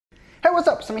what's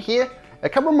up, Sam here. A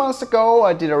couple months ago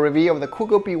I did a review of the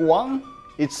Kugoo B1.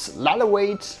 It's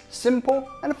lightweight, simple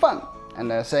and fun.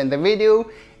 And as I said in the video,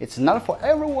 it's not for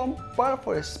everyone, but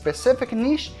for a specific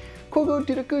niche. Kugoo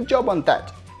did a good job on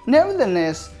that.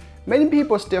 Nevertheless, many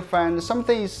people still find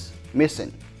something is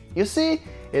missing. You see,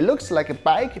 it looks like a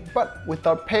bike but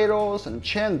without pedals and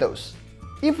chains.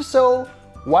 If so,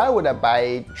 why would I buy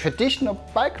a traditional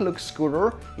bike look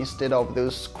scooter instead of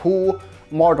those cool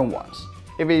modern ones?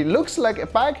 If it looks like a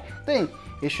bike, then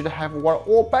it should have what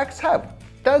all bikes have.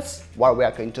 That's what we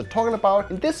are going to talk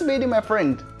about in this video, my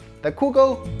friend, the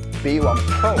Kugoo B1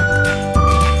 Pro.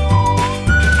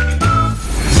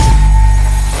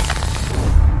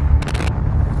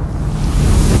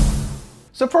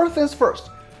 So first things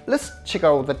first, let's check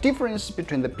out the difference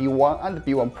between the B1 and the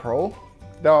B1 Pro.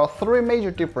 There are three major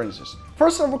differences.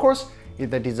 First, of course, is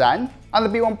the design. On the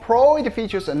B1 Pro, it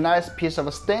features a nice piece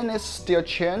of stainless steel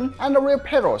chain and rear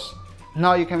pedals.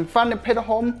 Now you can find the pedal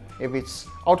home if it's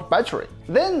out of battery.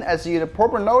 Then, as you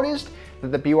probably noticed,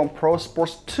 that the B1 Pro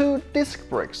sports two disc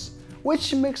brakes,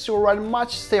 which makes your ride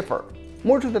much safer.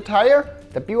 More to the tire,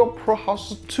 the B1 Pro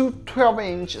houses two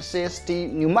 12-inch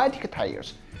CSD pneumatic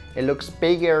tires. It looks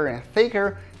bigger and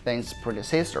thicker than its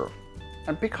predecessor.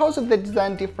 And because of the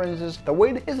design differences, the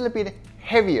weight is a little bit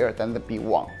heavier than the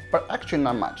B1, but actually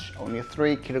not much, only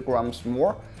 3 kilograms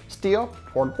more, still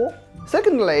portable.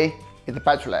 Secondly, is the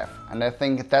battery life, and I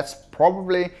think that's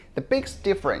probably the biggest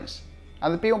difference.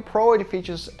 On the B1 Pro, it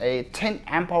features a 10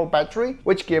 amp hour battery,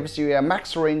 which gives you a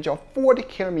max range of 40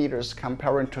 kilometers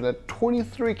comparing to the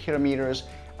 23 kilometers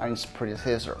on its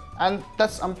predecessor, and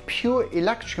that's on pure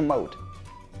electric mode.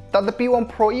 Does the B1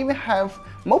 Pro even have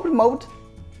moped mode?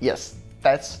 Yes,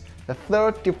 that's the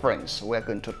third difference we're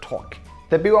going to talk.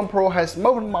 The B1 Pro has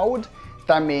moped mode.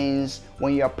 That means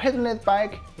when you are pedaling the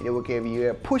bike, it will give you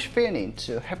a push feeling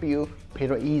to help you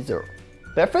pedal easier.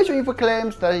 The official info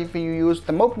claims that if you use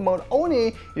the moped mode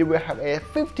only, it will have a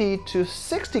 50 to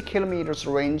 60 kilometers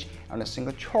range on a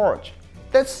single charge.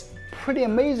 That's pretty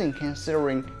amazing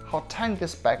considering how tiny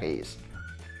this bike is.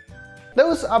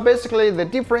 Those are basically the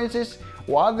differences.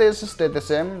 While this stayed the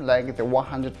same, like the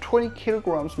 120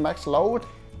 kilograms max load,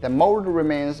 the motor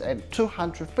remains at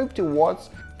 250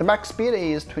 watts, the max speed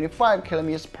is 25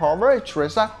 kilometers per hour, it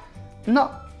races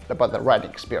not about the riding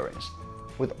experience.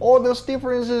 With all those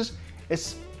differences,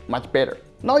 it's much better.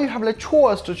 Now you have the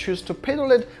choice to choose to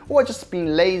pedal it or just being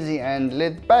lazy and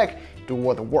let it back do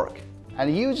all the work.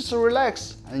 And you just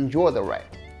relax and enjoy the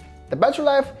ride. The battery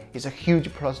life is a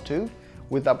huge plus too.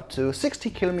 With up to 60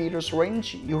 kilometers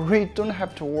range, you really don't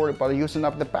have to worry about using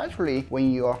up the battery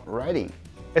when you're riding.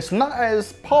 It's not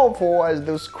as powerful as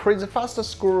those crazy fast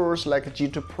scooters like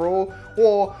G2 Pro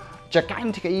or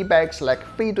gigantic e-bikes like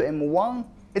Kugoo M1.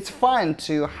 It's fine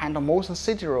to handle most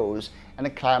city roads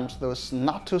and climb those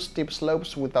not too steep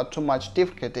slopes without too much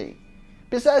difficulty.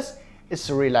 Besides, it's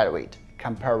really lightweight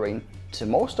comparing to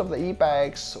most of the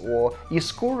e-bikes or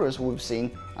e-scooters we've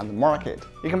seen on the market.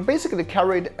 You can basically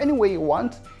carry it any way you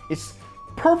want. It's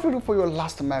perfect for your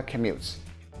last mile commutes.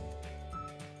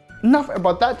 Enough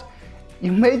about that.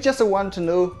 You may just want to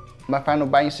know my final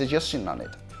buying suggestion on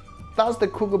it. Does the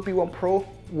Kugoo B1 Pro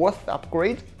worth the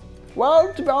upgrade?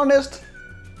 Well, to be honest,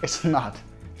 it's not.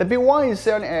 The B1 is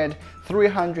selling at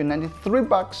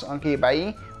 $393 on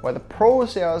Kugoo, while the Pro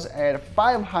sells at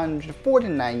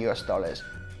 $549 US.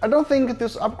 I don't think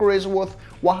this upgrade is worth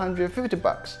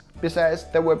 $150. Besides,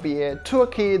 there will be a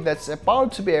toolkit that's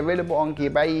about to be available on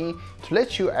Kugoo to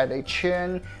let you add a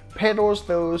chain, pedals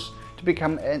those to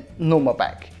become a normal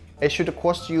bike. It should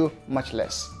cost you much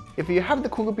less. If you have the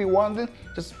Kugoo B1, then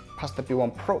just pass the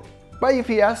B1 Pro. But if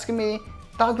you ask me,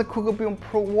 does the Kugoo B1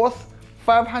 Pro worth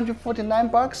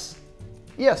 $549?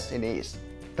 Yes, it is.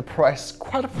 The price is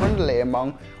quite friendly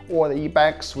among all the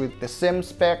e-bikes with the same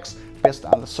specs based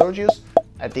on the searches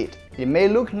I did. It may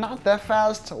look not that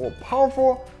fast or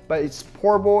powerful, but it's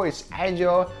portable, it's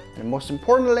agile, and most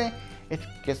importantly, it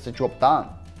gets the job done.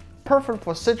 Perfect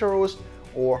for city roads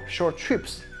or short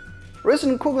trips.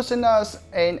 Recently, Kugoo sent us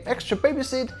an extra baby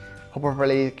seat.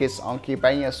 Hopefully it gets on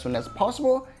Kugoo as soon as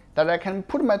possible, that I can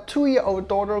put my 2-year-old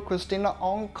daughter Christina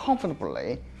on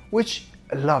comfortably, which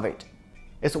I love it.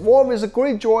 It's always a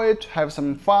great joy to have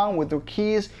some fun with your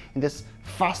kids in this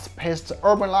fast-paced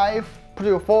urban life. Put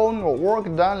your phone or work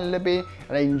down a little bit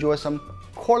and enjoy some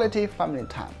quality family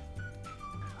time.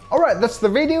 Alright, that's the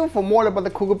video. For more about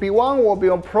the Kugoo B1 or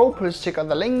B1 Pro, please check out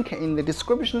the link in the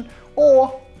description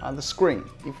or on the screen.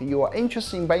 If you are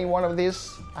interested in buying one of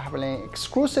these, I have an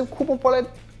exclusive coupon for it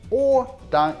or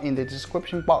down in the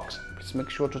description box. Please make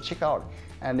sure to check out.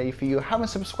 And if you haven't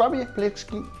subscribed yet, please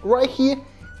click right here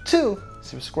to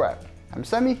subscribe. I'm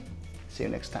Sammy. See you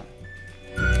next time.